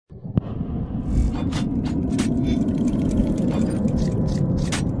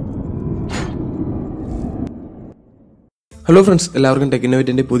Hello friends, എല്ലാവർക്കും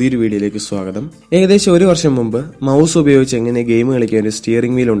ടെക്നോവിറ്റിന്റെ പുതിയൊരു വീഡിയോയിലേക്ക് സ്വാഗതം. ഏകദേശം ഒരു വർഷം മുമ്പ് മൗസ് ഉപയോഗിച്ച് എങ്ങനെ ഗെയിം കളിക്കാൻ ഒരു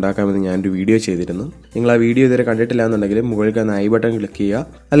സ്റ്റിയറിംഗ് വീൽ ഉണ്ടാക്കാമെന്ന് ഞാനൊരു വീഡിയോ ചെയ്തിരുന്നു. നിങ്ങൾ ആ വീഡിയോ ഇതുവരെ കണ്ടിട്ടില്ല എന്നുണ്ടെങ്കിൽ മുകളിൽ കാണുന്ന ഐ ബട്ടൺ ക്ലിക്ക്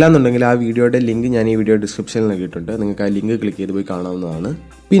ചെയ്യുക. അല്ലാന്നുണ്ടെങ്കിൽ ആ വീഡിയോയുടെ ലിങ്ക് ഞാൻ ഈ വീഡിയോ ഡിസ്ക്രിപ്ഷനിൽ നൽകിയിട്ടുണ്ട്. നിങ്ങൾക്ക് ആ ലിങ്ക് ക്ലിക്ക് ചെയ്ത് പോയി കാണാവുന്നതാണ്.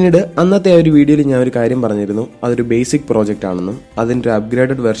 പിന്നീട് അന്നത്തെ ആ ഒരു വീഡിയോയിൽ ഞാൻ ഒരു കാര്യം പറഞ്ഞിരുന്നു, അതൊരു ബേസിക് പ്രോജക്റ്റ് ആണെന്നും അതിൻ്റെ ഒരു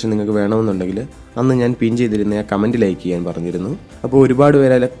അപ്ഗ്രേഡഡ് വെർഷൻ നിങ്ങൾക്ക് വേണമെന്നുണ്ടെങ്കിൽ അന്ന് ഞാൻ പിൻ ചെയ്തിരുന്ന ആ കമൻറ്റ് ലൈക്ക് ചെയ്യാൻ പറഞ്ഞിരുന്നു. അപ്പോൾ ഒരുപാട്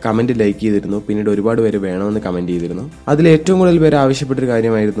പേര് അതിൽ കമൻറ്റ് ലൈക്ക് ചെയ്തിരുന്നു. പിന്നീട് ഒരുപാട് പേര് വേണമെന്ന് കമൻറ്റ് ചെയ്തിരുന്നു. അതിൽ ഏറ്റവും കൂടുതൽ പേര് ആവശ്യപ്പെട്ടൊരു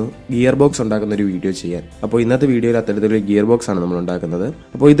കാര്യമായിരുന്നു ഗിയർ ബോക്സ് ഉണ്ടാക്കുന്ന ഒരു വീഡിയോ ചെയ്യാൻ. അപ്പോൾ ഇന്നത്തെ വീഡിയോയിൽ അത്തരത്തിലൊരു ഗിയർ ബോക്സ് ആണ് നമ്മൾ ഉണ്ടാക്കുന്നത്.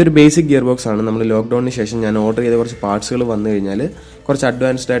 അപ്പോൾ ഇതൊരു ബേസിക് ഗിയർ ബോക്സ് ആണ്. നമ്മൾ ലോക്ക്ഡൌണിന് ശേഷം ഞാൻ ഓർഡർ ചെയ്ത കുറച്ച് പാർട്സുകൾ വന്നു കഴിഞ്ഞാൽ കുറച്ച്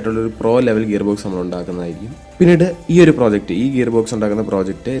അഡ്വാൻസ്ഡ് ആയിട്ടുള്ള ഒരു പ്രോ ലെവൽ ഗിയർ ബോക്സ് നമ്മൾ ഉണ്ടാക്കുന്നതായിരിക്കും. പിന്നീട് ഈ ഒരു പ്രോജക്റ്റ്, ഈ ഗിയർ ബോക്സ് ഉണ്ടാക്കുന്ന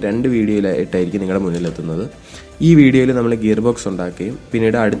പ്രോജക്റ്റ് 2 വീഡിയോയിലായിട്ടായിരിക്കും നിങ്ങളുടെ മുന്നിലെത്തുന്നത്. ഈ വീഡിയോയിൽ നമ്മൾ ഗിയർ ബോക്സ് ഉണ്ടാക്കുകയും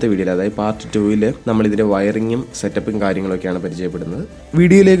പിന്നീട് അടുത്ത വീഡിയോയിൽ, അതായത് പാർട്ട് 2-ൽ നമ്മൾ ഇതിന്റെ വയറിങ്ങും സെറ്റപ്പും കാര്യങ്ങളൊക്കെയാണ് പരിചയപ്പെടുന്നത്.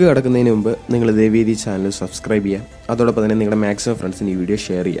 വീഡിയോയിലേക്ക് കടക്കുന്നതിന് മുമ്പ് നിങ്ങൾ ദയവേദി ചാനൽ സബ്സ്ക്രൈബ് ചെയ്യുക. അതോടൊപ്പം തന്നെ നിങ്ങളുടെ മാക്സിമം ഫ്രണ്ട്സിന് ഈ വീഡിയോ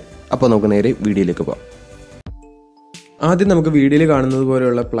ഷെയർ ചെയ്യുക. അപ്പോൾ നമുക്ക് നേരെ വീഡിയോയിലേക്ക് പോകാം. ആദ്യം നമുക്ക് വീഡിയോയിൽ കാണുന്നത്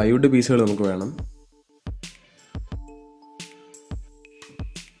പോലെയുള്ള പ്ലൈവുഡ് പീസുകൾ നമുക്ക് വേണം.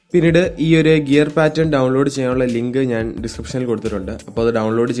 പിന്നീട് ഈ ഒരു ഗിയർ പാറ്റേൺ ഡൗൺലോഡ് ചെയ്യാനുള്ള ലിങ്ക് ഞാൻ ഡിസ്ക്രിപ്ഷനിൽ കൊടുത്തിട്ടുണ്ട്. അപ്പോൾ അത്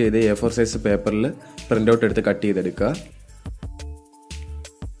ഡൗൺലോഡ് ചെയ്ത് A4 സൈസ് പേപ്പറിൽ പ്രിന്റ് ഔട്ട് എടുത്ത് കട്ട് ചെയ്തെടുക്കുക.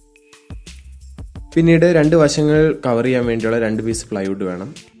 പിന്നീട് 2 വശങ്ങൾ കവർ ചെയ്യാൻ വേണ്ടിയുള്ള 2 പീസ് പ്ലൈവുഡ് വേണം.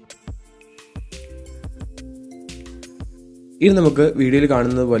 ഇനി നമുക്ക് വീഡിയോയിൽ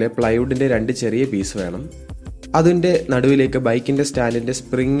കാണുന്നത് പോലെ പ്ലൈവുഡിന്റെ 2 ചെറിയ പീസ് വേണം. അതിന്റെ നടുവിലേക്ക് ബൈക്കിന്റെ സ്റ്റാൻഡിന്റെ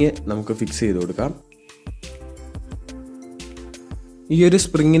സ്പ്രിങ് നമുക്ക് ഫിക്സ് ചെയ്ത് കൊടുക്കാം. ഈ ഒരു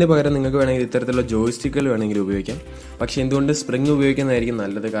സ്പ്രിങ്ങിന് പകരം നിങ്ങൾക്ക് വേണമെങ്കിൽ ഇത്തരത്തിലുള്ള ജോയ്സ്റ്റിക്കുകൾ വേണമെങ്കിൽ ഉപയോഗിക്കാം. പക്ഷെ എന്തുകൊണ്ട് സ്പ്രിങ് ഉപയോഗിക്കുന്നതായിരിക്കും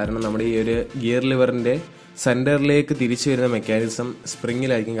നല്ലത്? കാരണം നമ്മുടെ ഈ ഒരു ഗിയർ ലിവറിന്റെ സെന്ററിലേക്ക് തിരിച്ചു വരുന്ന മെക്കാനിസം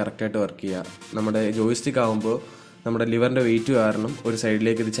സ്പ്രിങ്ങിലായിരിക്കും കറക്റ്റായിട്ട് വർക്ക് ചെയ്യുക. നമ്മുടെ ജോയ്സ്റ്റിക് ആകുമ്പോൾ നമ്മുടെ ലിവറിന്റെ വെയിറ്റ് കാരണം ഒരു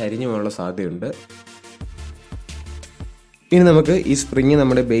സൈഡിലേക്ക് ഇത് ചരിഞ്ഞു പോകാനുള്ള സാധ്യതയുണ്ട്. ഇനി നമുക്ക് ഈ സ്പ്രിങ്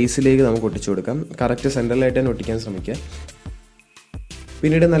നമ്മുടെ ബേസിലേക്ക് നമുക്ക് ഒട്ടിച്ചു കൊടുക്കാം. കറക്റ്റ് സെന്ററിലായിട്ട് തന്നെ ഒട്ടിക്കാൻ ശ്രമിക്കുക.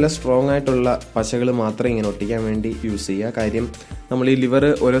 പിന്നീട് നല്ല സ്ട്രോങ് ആയിട്ടുള്ള പശകൾ മാത്രം ഇങ്ങനെ ഒട്ടിക്കാൻ വേണ്ടി യൂസ് ചെയ്യുക. കാര്യം നമ്മൾ ഈ ലിവർ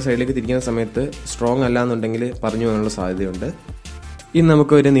ഓരോ സൈഡിലേക്ക് തിരിക്കുന്ന സമയത്ത് സ്ട്രോങ് അല്ല എന്നുണ്ടെങ്കിൽ പറഞ്ഞു പോകാനുള്ള സാധ്യതയുണ്ട്. ഇനി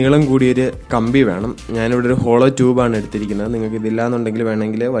നമുക്ക് ഒരു നീളം കൂടിയൊരു കമ്പി വേണം. ഞാനിവിടെ ഒരു ഹോളോ ട്യൂബാണ് എടുത്തിരിക്കുന്നത്. നിങ്ങൾക്ക് ഇതില്ലാന്നുണ്ടെങ്കിൽ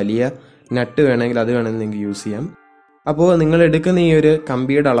വേണമെങ്കിൽ വലിയ നട്ട് വേണമെങ്കിൽ അത് വേണമെങ്കിൽ നിങ്ങൾക്ക് യൂസ് ചെയ്യാം. അപ്പോൾ നിങ്ങൾ എടുക്കുന്ന ഈ ഒരു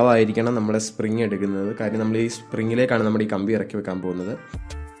കമ്പിയുടെ അളവായിരിക്കണം നമ്മുടെ സ്പ്രിങ് എടുക്കുന്നത്. കാര്യം നമ്മൾ ഈ സ്പ്രിങ്ങിലേക്കാണ് നമ്മുടെ ഈ കമ്പി ഇറക്കി വെക്കാൻ പോകുന്നത്.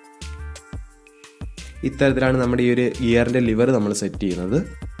 ഇത്തരത്തിലാണ് നമ്മുടെ ഈ ഒരു ഗിയറിന്റെ ലിവർ നമ്മൾ സെറ്റ് ചെയ്യുന്നത്.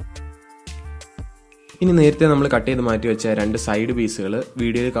 ഇനി നേരത്തെ നമ്മൾ കട്ട് ചെയ്ത് മാറ്റി വെച്ച 2 സൈഡ് പീസുകൾ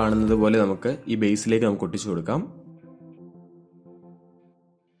വീഡിയോയിൽ കാണുന്നത് പോലെ നമുക്ക് ഈ ബേസിലേക്ക് നമുക്ക് ഒട്ടിച്ചു കൊടുക്കാം.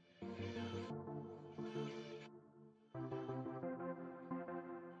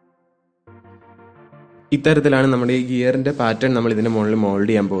 ഇത്തരത്തിലാണ് നമ്മുടെ ഈ ഗിയറിന്റെ പാറ്റേൺ നമ്മൾ ഇതിന്റെ മുകളിൽ മോൾഡ്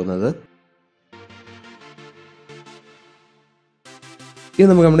ചെയ്യാൻ പോകുന്നത്. ഇത്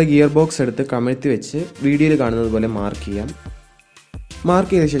നമുക്ക് നമ്മുടെ ഗിയർ ബോക്സ് എടുത്ത് കമഴ്ത്തി വെച്ച് വീഡിയോയിൽ കാണുന്നത് പോലെ മാർക്ക് ചെയ്യാം.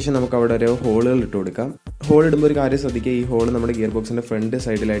 മാർക്ക് ചെയ്ത ശേഷം നമുക്ക് അവിടെ ഓരോ ഹോളുകൾ ഇട്ട് കൊടുക്കാം. ഹോൾ ഇടുമ്പോൾ ഒരു കാര്യം ശ്രദ്ധിക്കുക, ഈ ഹോൾ നമ്മുടെ ഗിയർ ബോക്സിന്റെ ഫ്രണ്ട്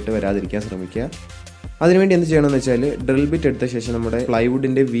സൈഡിലായിട്ട് വരാതിരിക്കാൻ ശ്രമിക്കുക. അതിനുവേണ്ടി എന്ത് ചെയ്യണമെന്ന് വെച്ചാൽ ഡ്രിൽ ബിറ്റ് എടുത്ത ശേഷം നമ്മുടെ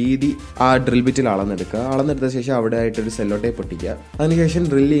പ്ലൈവുഡിന്റെ വീതി ആ ഡ്രിൽ ബിറ്റിൽ അളന്നെടുക്കുക. അളന്നെടുത്ത ശേഷം അവിടെ ആയിട്ടൊരു സെല്ലോ ടേപ്പ് ഒട്ടിക്കുക. അതിനുശേഷം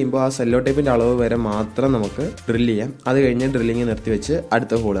ഡ്രിൽ ചെയ്യുമ്പോൾ ആ സെല്ലോ ടേപ്പിന്റെ അളവ് വരെ മാത്രം നമുക്ക് ഡ്രിൽ ചെയ്യാം. അത് കഴിഞ്ഞ് ഡ്രില്ലിങ് നിർത്തിവെച്ച്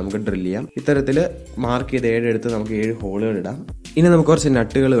അടുത്ത ഹോൾ നമുക്ക് ഡ്രിൽ ചെയ്യാം. ഇത്തരത്തിൽ മാർക്ക് ചെയ്ത് 7 എടുത്ത് നമുക്ക് 7 ഹോളുകൾ ഇടാം. ഇനി നമുക്ക് കുറച്ച്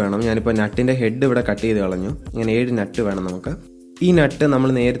നട്ടുകൾ വേണം. ഞാനിപ്പോൾ നട്ടിന്റെ ഹെഡ് ഇവിടെ കട്ട് ചെയ്ത് കളഞ്ഞു. ഇങ്ങനെ 7 നട്ട് വേണം നമുക്ക്. ഈ നട്ട് നമ്മൾ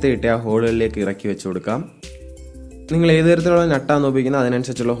നേരത്തെ ഇട്ട ആ ഹോളുകളിലേക്ക് ഇറക്കി വെച്ച് കൊടുക്കാം. നിങ്ങൾ ഏത് തരത്തിലുള്ള നട്ടാന്ന് ഉപയോഗിക്കുന്നത്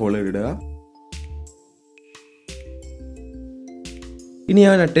അതിനനുസരിച്ചുള്ള ഹോളുകൾ ഇടുക. ഇനി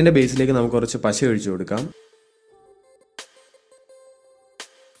ആ നട്ടിന്റെ ബേസിലേക്ക് നമുക്ക് കുറച്ച് പശ ഒഴിച്ചു കൊടുക്കാം.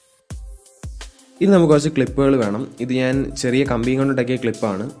 ഇനി നമുക്ക് കുറച്ച് ക്ലിപ്പുകൾ വേണം. ഇത് ഞാൻ ചെറിയ കമ്പിയും കൊണ്ടുണ്ടാക്കിയ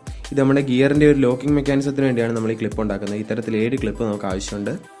ക്ലിപ്പാണ്. ഇത് നമ്മുടെ ഗിയറിന്റെ ഒരു ലോക്കിംഗ് മെക്കാനിസത്തിന് വേണ്ടിയാണ് നമ്മൾ ഈ ക്ലിപ്പ് ഉണ്ടാക്കുന്നത്. ഇത്തരത്തിൽ 7 ക്ലിപ്പ് നമുക്ക്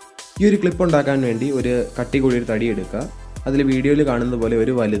ആവശ്യമുണ്ട്. ഈ ഒരു ക്ലിപ്പ് ഉണ്ടാക്കാൻ വേണ്ടി ഒരു കട്ടി കൂടിയൊരു തടി എടുക്കുക. അതിൽ വീഡിയോയിൽ കാണുന്നത് പോലെ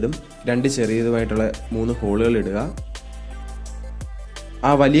ഒരു വലുതും 2 ചെറിയതുമായിട്ടുള്ള 3 ഹോളുകൾ ഇടുക.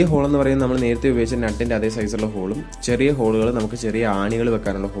 ആ വലിയ ഹോൾ എന്ന് പറയുന്നത് നമ്മൾ നേരത്തെ ഉപയോഗിച്ച നട്ടിന്റെ അതേ സൈസുള്ള ഹോളും ചെറിയ ഹോളുകൾ നമുക്ക് ചെറിയ ആണികൾ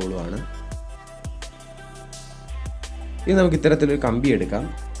വെക്കാനുള്ള ഹോളുമാണ്. ഇനി നമുക്ക് ഇത്തരത്തിലൊരു കമ്പി എടുക്കാം.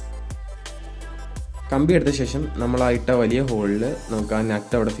 കമ്പി എടുത്ത ശേഷം നമ്മൾ ആ ഇട്ട വലിയ ഹോളിൽ നമുക്ക് ആ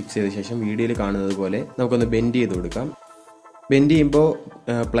നട്ട് അവിടെ ഫിക്സ് ചെയ്ത ശേഷം വീഡിയോയിൽ കാണുന്നത് പോലെ നമുക്കൊന്ന് ബെൻഡ് ചെയ്ത് കൊടുക്കാം. ബെൻഡ് ചെയ്യുമ്പോൾ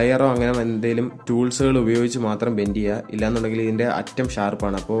പ്ലെയറോ അങ്ങനെ എന്തെങ്കിലും ടൂൾസുകൾ ഉപയോഗിച്ച് മാത്രം ബെൻഡ് ചെയ്യുക. ഇല്ലാന്നുണ്ടെങ്കിൽ ഇതിന്റെ അറ്റം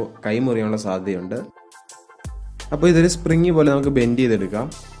ഷാർപ്പാണ്, അപ്പോൾ കൈ മുറിയാനുള്ള സാധ്യതയുണ്ട്. അപ്പോൾ ഇതൊരു സ്പ്രിങ് പോലെ നമുക്ക് ബെൻഡ് ചെയ്തെടുക്കാം.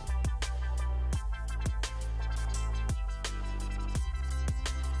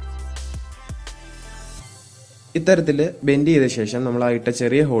 ഇത്തരത്തിൽ ബെൻഡ് ചെയ്ത ശേഷം നമ്മൾ ആ ഇട്ട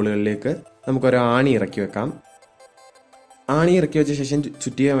ചെറിയ ഹോളുകളിലേക്ക് നമുക്കൊരു ആണി ഇറക്കി വെക്കാം. ആണി ഇറക്കി വെച്ച ശേഷം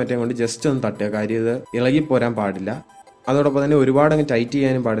ചുറ്റിയ മറ്റേ കൊണ്ട് ജസ്റ്റ് ഒന്ന് തട്ടുക. കാര്യം ഇത് ഇളകി പോരാൻ പാടില്ല. അതോടൊപ്പം തന്നെ ഒരുപാട് അങ്ങ് ടൈറ്റ്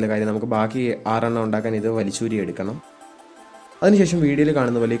ചെയ്യാനും പാടില്ല, കാര്യം നമുക്ക് ബാക്കി 6 എണ്ണം ഉണ്ടാക്കാൻ ഇത് വലിച്ചൂരി എടുക്കണം. അതിനുശേഷം വീഡിയോയിൽ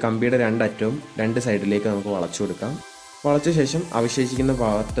കാണുന്ന പോലെ ഈ കമ്പിയുടെ 2 അറ്റവും 2 സൈഡിലേക്ക് നമുക്ക് വളച്ചു കൊടുക്കാം. വളച്ച ശേഷം അവശേഷിക്കുന്ന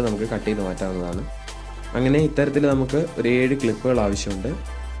പാർട്ട് നമുക്ക് കട്ട് ചെയ്ത് മാറ്റാവുന്നതാണ്. അങ്ങനെ ഇത്തരത്തിൽ നമുക്ക് ഒരു 7 ക്ലിപ്പുകൾ ആവശ്യമുണ്ട്.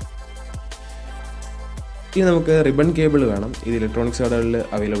 ഇനി നമുക്ക് റിബൺ കേബിൾ വേണം. ഇത് ഇലക്ട്രോണിക്സ് കടകളിൽ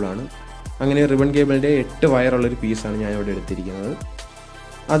അവൈലബിൾ ആണ്. അങ്ങനെ റിബൺ കേബിളിൻ്റെ 8 വയറുള്ളൊരു പീസാണ് ഞാൻ ഇവിടെ എടുത്തിരിക്കുന്നത്.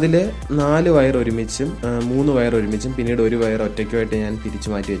 അതിൽ 4 വയർ ഒരുമിച്ചും 3 വയർ ഒരുമിച്ചും പിന്നീട് 1 വയർ ഒറ്റയ്ക്കുമായിട്ട് ഞാൻ തിരിച്ചു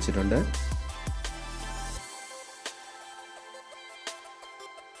മാറ്റി വെച്ചിട്ടുണ്ട്.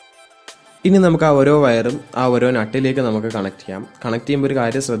 ഇനി നമുക്ക് ആ ഓരോ വയറും ആ ഓരോ നട്ടിലേക്ക് നമുക്ക് കണക്ട് ചെയ്യാം. കണക്ട് ചെയ്യുമ്പോൾ ഒരു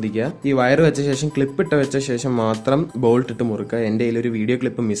കാര്യം ശ്രദ്ധിക്കുക, ഈ വയർ വെച്ച ശേഷം ക്ലിപ്പ് വെച്ച ശേഷം മാത്രം ബോൾട്ട് ഇട്ട് മുറുക്കുക. എൻ്റെ കയ്യിൽ ഒരു വീഡിയോ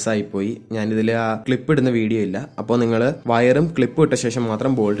ക്ലിപ്പ് മിസ്സായിപ്പോയി, ഞാനിതിൽ ആ ക്ലിപ്പ് ഇടുന്ന വീഡിയോ ഇല്ല. അപ്പോൾ നിങ്ങൾ വയറും ക്ലിപ്പ് ഇട്ട ശേഷം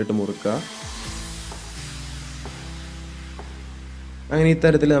മാത്രം ബോൾട്ട് ഇട്ട് മുറുക്കുക. അങ്ങനെ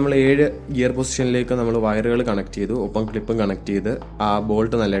ഇത്തരത്തിൽ നമ്മൾ 7 ഗിയർ പൊസിഷനിലേക്ക് നമ്മൾ വയറുകൾ കണക്ട് ചെയ്തു, ഒപ്പം ക്ലിപ്പും കണക്ട് ചെയ്ത് ആ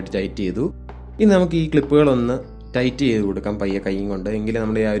ബോൾട്ട് നല്ലതായിട്ട് ടൈറ്റ് ചെയ്തു. ഇനി നമുക്ക് ഈ ക്ലിപ്പുകളൊന്ന് ടൈറ്റ് ചെയ്ത് കൊടുക്കാം പയ്യെ കൈയും കൊണ്ട്, എങ്കിലും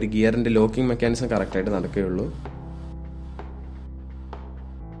നമ്മുടെ ആ ഒരു ഗിയറിന്റെ ലോക്കിംഗ് മെക്കാനിസം കറക്റ്റായിട്ട് നടക്കുകയുള്ളൂ.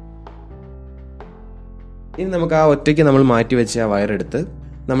 ഇനി നമുക്ക് ആ ഒറ്റയ്ക്ക് നമ്മൾ മാറ്റി വെച്ച ആ വയറെടുത്ത്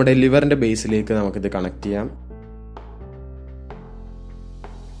നമ്മുടെ ലിവറിന്റെ ബേസിലേക്ക് നമുക്കിത് കണക്ട് ചെയ്യാം.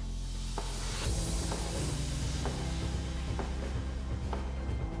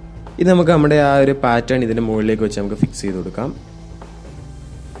 ഇത് നമുക്ക് നമ്മുടെ ആ ഒരു പാറ്റേൺ ഇതിന്റെ മുകളിലേക്ക് വെച്ച് നമുക്ക് ഫിക്സ് ചെയ്ത് കൊടുക്കാം.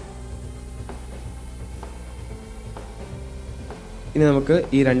 ഇനി നമുക്ക്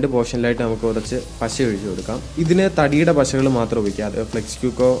ഈ 2 പോർഷനിലായിട്ട് നമുക്ക് കുറച്ച് പശ ഒഴിച്ചു കൊടുക്കാം. ഇതിന് തടിയുടെ പശകൾ മാത്രം ഉപയോഗിക്കുക, അത് ഫ്ലെക്സ്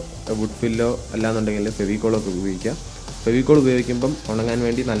ക്യൂക്കോ വുഡ് ഫില്ലോ അല്ലാന്നുണ്ടെങ്കിൽ ഫെവിക്കോളോ ഒക്കെ ഉപയോഗിക്കുക. ഫെവിക്കോൾ ഉപയോഗിക്കുമ്പം ഉണങ്ങാൻ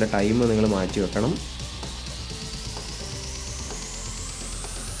വേണ്ടി നല്ല ടൈം നിങ്ങൾ മാറ്റി വെക്കണം.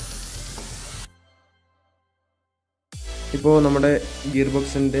 ഇപ്പോൾ നമ്മുടെ ഗിയർ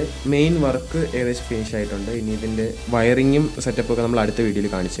ബോക്സിൻ്റെ മെയിൻ വർക്ക് ഏകദേശം ഫിനിഷ് ആയിട്ടുണ്ട്. ഇനി ഇതിൻ്റെ വയറിങ്ങും സെറ്റപ്പൊക്കെ നമ്മൾ അടുത്ത വീഡിയോയിൽ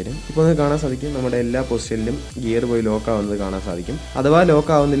കാണിച്ചു തരും. ഇപ്പോൾ നിങ്ങൾക്ക് കാണാൻ സാധിക്കും നമ്മുടെ എല്ലാ പൊസിഷനിലും ഗിയർ പോയി ലോക്ക് ആവുന്നത് കാണാൻ സാധിക്കും. അഥവാ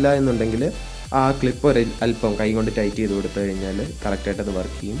ലോക്ക് ആവുന്നില്ല എന്നുണ്ടെങ്കിൽ ആ ക്ലിപ്പ് ഒരു അല്പം കൈ കൊണ്ട് ടൈറ്റ് ചെയ്ത് കൊടുത്തു കഴിഞ്ഞാൽ കറക്റ്റായിട്ട് അത്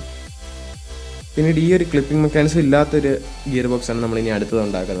വർക്ക് ചെയ്യും. പിന്നീട് ഈ ഒരു ക്ലിപ്പിംഗ് മെക്കാനിസം ഇല്ലാത്തൊരു ഗിയർ ബോക്സാണ് നമ്മൾ ഇനി അടുത്തത്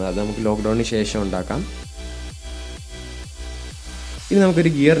ഉണ്ടാക്കുന്നത്. അത് നമുക്ക് ലോക്ക്ഡൗണിന് ശേഷം ഉണ്ടാക്കാം. ഇനി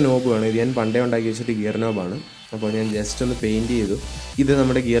നമുക്കൊരു ഗിയർ നോബ് വേണം. ഇത് ഞാൻ പണ്ടേ ഉണ്ടാക്കി വെച്ചിട്ട് ഗിയർ നോബാണ്. അപ്പോൾ ഞാൻ ജസ്റ്റ് ഒന്ന് പെയിൻറ്റ് ചെയ്തു. ഇത്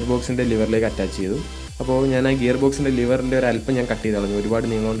നമ്മുടെ ഗിയർ ബോക്സിൻ്റെ ലിവറിലേക്ക് അറ്റാച്ച് ചെയ്തു. അപ്പോൾ ഞാൻ ആ ഗിയർ ബോക്സിൻ്റെ ലിവറിൻ്റെ ഒരു അല്പം ഞാൻ കട്ട് ചെയ്ത് കളഞ്ഞു. ഒരുപാട്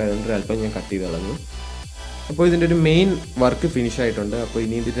നീളമുണ്ടായതുകൊണ്ട് ഒരു അല്പം ഞാൻ കട്ട് ചെയ്ത് കളഞ്ഞു. അപ്പോൾ ഇതിൻ്റെ ഒരു മെയിൻ വർക്ക് ഫിനിഷ് ആയിട്ടുണ്ട്. അപ്പോൾ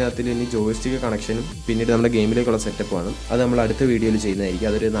ഇനി ഇതിനകത്തിൽ ഇനി ജോയിസ്റ്റിക് കണക്ഷനും പിന്നീട് നമ്മുടെ ഗെയിമിലേക്കുള്ള സെറ്റപ്പാണ്. അത് നമ്മൾ അടുത്ത വീഡിയോയിൽ ചെയ്യുന്നതായിരിക്കും.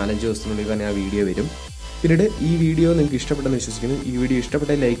 അതൊരു 4-5 ദിവസത്തിനുള്ളിൽ തന്നെ ആ വീഡിയോ വരും. പിന്നീട് ഈ വീഡിയോ നിങ്ങൾക്ക് ഇഷ്ടപ്പെട്ടെന്ന് വിശ്വസിക്കുന്നു. ഈ വീഡിയോ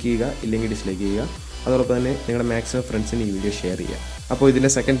ഇഷ്ടപ്പെട്ടാൽ ലൈക്ക് ചെയ്യുക, ഇല്ലെങ്കിൽ ഡിസ്ലൈക്ക് ചെയ്യുക. അതോടൊപ്പം തന്നെ നിങ്ങളുടെ മാക്സിമം ഫ്രണ്ട്സിന് ഈ വീഡിയോ ഷെയർ ചെയ്യുക. അപ്പോൾ ഇതിൻ്റെ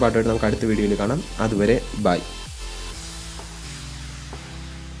സെക്കൻഡ് പാർട്ടായിട്ട് നമുക്ക് അടുത്ത വീഡിയോയിൽ കാണാം. അതുവരെ ബൈ.